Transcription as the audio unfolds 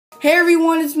Hey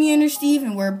everyone, it's me, Ender Steve,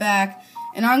 and we're back.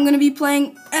 And I'm going to be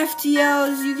playing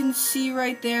FTL, as you can see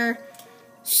right there.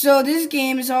 So this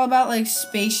game is all about like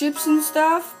spaceships and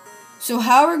stuff. So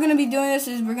how we're going to be doing this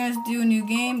is we're going to do a new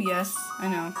game. Yes, I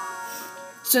know.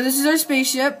 So this is our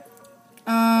spaceship.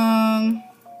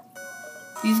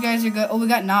 These guys are good. Oh, we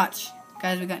got Notch.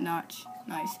 Guys, we got Notch.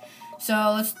 Nice.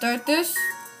 So let's start this.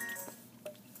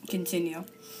 Continue.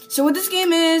 So what this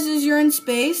game is you're in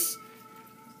space.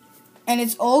 And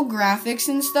it's old graphics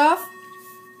and stuff.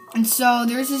 And so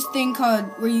there's this thing called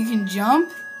where you can jump.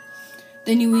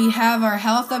 Then we have our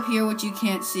health up here, which you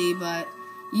can't see, but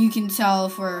you can tell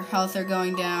if our health are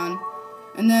going down.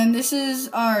 And then this is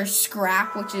our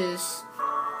scrap, which is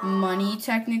money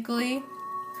technically.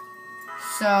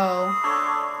 So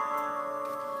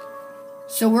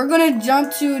we're going to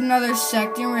jump to another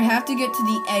sector, and we have to get to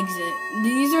the exit.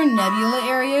 These are nebula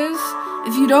areas.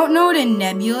 If you don't know what a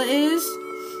nebula is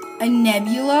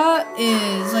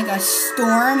like a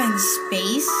storm in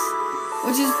space,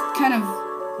 which is kind of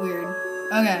weird.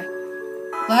 Okay,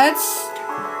 let's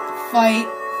fight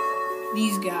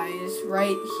these guys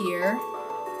right here.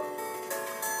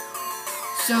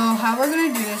 So how we're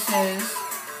going to do this is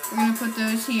we're going to put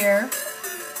those here,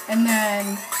 and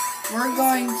then we are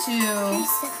going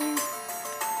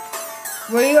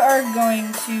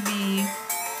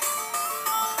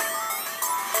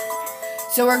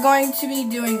to be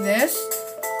doing this.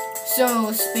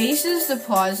 So space is to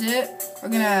pause it. We're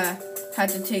gonna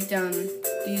have to take down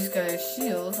these guys'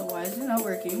 shields. Why is it not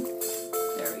working?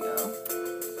 There we go.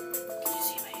 Can you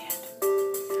see my hand?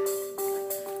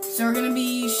 So we're gonna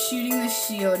be shooting the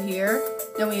shield here.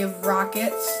 Then we have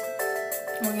rockets.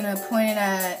 We're gonna point it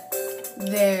at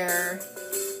their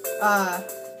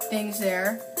things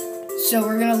there. So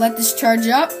we're gonna let this charge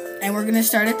up, and we're gonna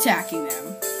start attacking them.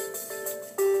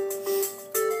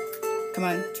 Come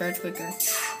on, charge quicker.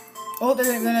 Oh,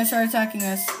 they're gonna start attacking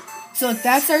us. So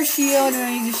that's our shield, and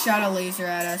then he just shot a laser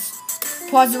at us.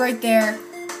 Pause it right there.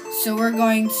 So we're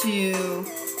going to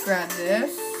grab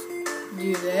this,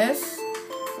 do this.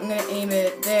 I'm gonna aim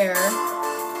it there.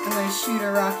 I'm gonna shoot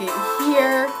a rocket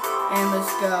here, and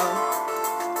let's go.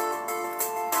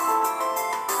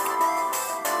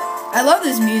 I love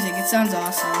this music. It sounds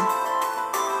awesome.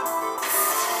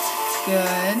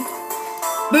 Good.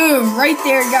 Boom, right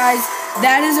there, guys.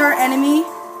 That is our enemy.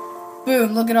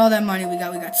 Boom, look at all that money we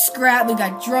got. We got scrap, we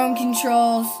got drone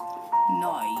controls.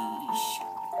 Nice.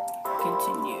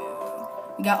 Continue.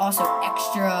 We got also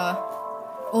extra.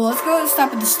 Well, let's go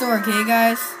stop at the store, okay,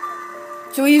 guys?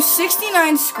 So we have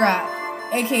 69 scrap,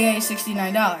 aka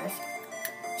 $69.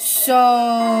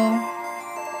 So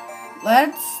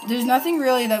there's nothing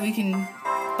really that we can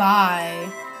buy.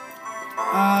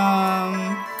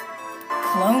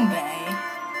 Clone Bay.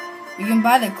 We can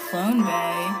buy the Clone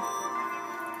Bay.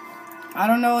 I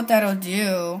don't know what that'll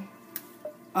do.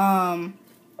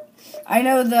 I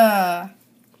know the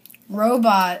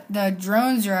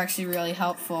drones are actually really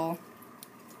helpful.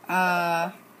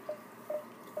 Let's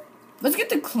get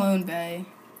the Clone Bay.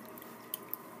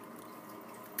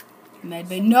 Med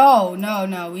Bay.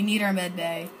 No. We need our Med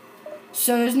Bay.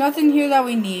 So there's nothing here that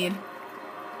we need.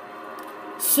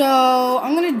 So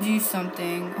I'm gonna do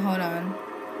something. Hold on.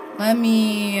 Let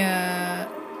me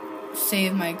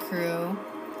save my crew.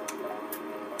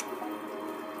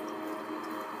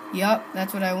 Yup,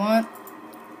 that's what I want.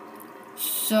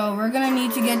 So we're gonna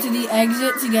need to get to the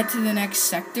exit to get to the next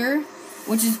sector,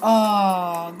 which is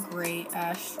great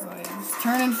asteroids.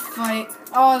 Turn and fight.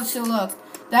 Oh, so look,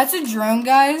 that's a drone,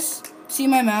 guys. See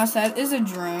my mouse? That is a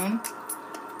drone.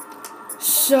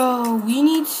 So we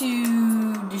need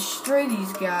to destroy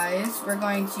these guys. We're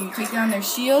going to take down their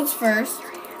shields first.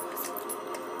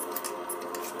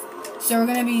 So we're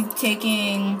going to be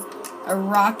taking a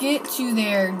rocket to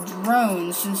their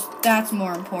drones, since that's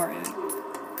more important.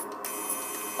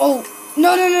 Oh,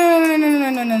 no.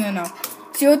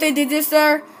 See what they did just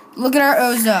there? Look at our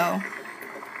Ozo.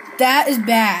 That is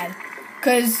bad.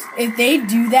 Because if they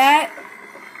do that,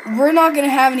 we're not going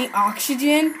to have any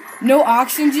oxygen. No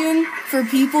oxygen for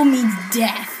people means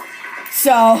death.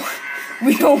 So,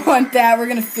 we don't want that. We're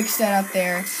going to fix that up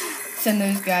there. Send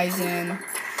those guys in.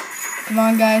 Come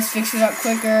on, guys. Fix it up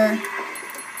quicker.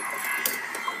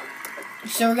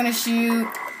 So, we're going to shoot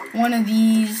one of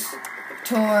these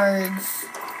towards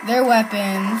their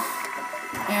weapons.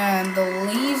 And the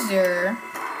laser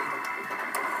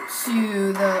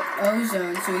to the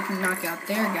ozone so we can knock out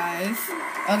their guys.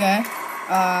 Okay.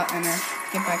 Enter.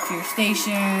 Get back to your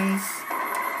stations.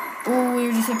 Oh, we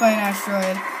were just hit by an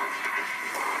asteroid.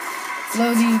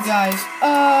 Blow these guys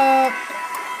up.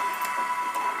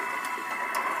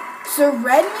 So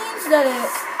red means that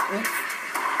it... Oops.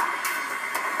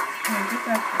 get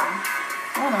back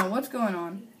there. Hold on, what's going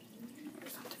on?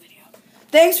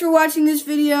 Thanks for watching this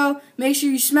video. Make sure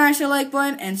you smash the like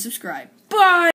button and subscribe. Bye!